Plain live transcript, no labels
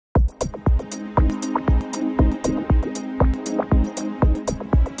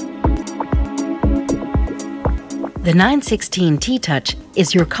The 916 T-Touch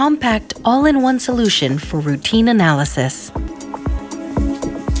is your compact, all-in-one solution for routine analysis.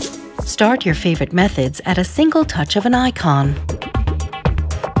 Start your favorite methods at a single touch of an icon.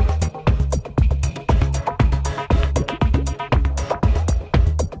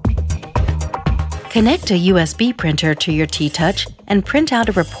 Connect a USB printer to your T-Touch and print out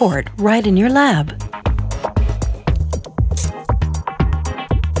a report right in your lab.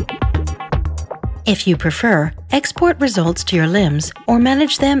 If you prefer, export results to your LIMS or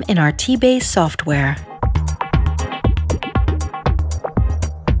manage them in our T-Base software.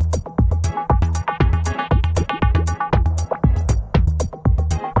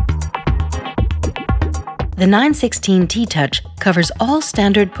 The 916 T-Touch covers all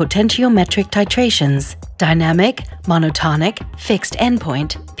standard potentiometric titrations: dynamic, monotonic, fixed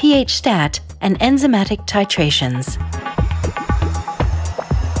endpoint, pH stat, and enzymatic titrations.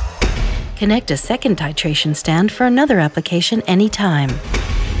 Connect a second titration stand for another application anytime.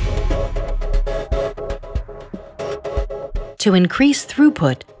 To increase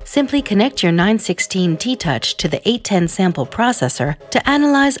throughput, simply connect your 916 T-Touch to the 810 sample processor to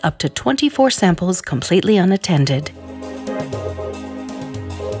analyze up to 24 samples completely unattended.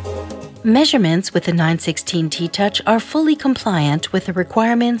 Measurements with the 916 T-Touch are fully compliant with the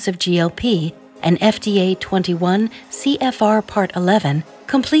requirements of GLP and FDA 21 CFR Part 11,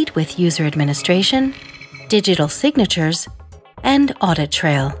 complete with user administration, digital signatures, and audit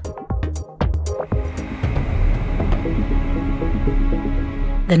trail.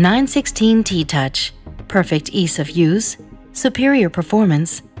 The 916 T-Touch: perfect ease of use, superior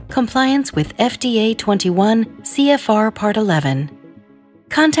performance, compliance with FDA 21 CFR Part 11.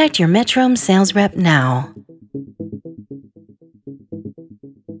 Contact your Metrohm sales rep now.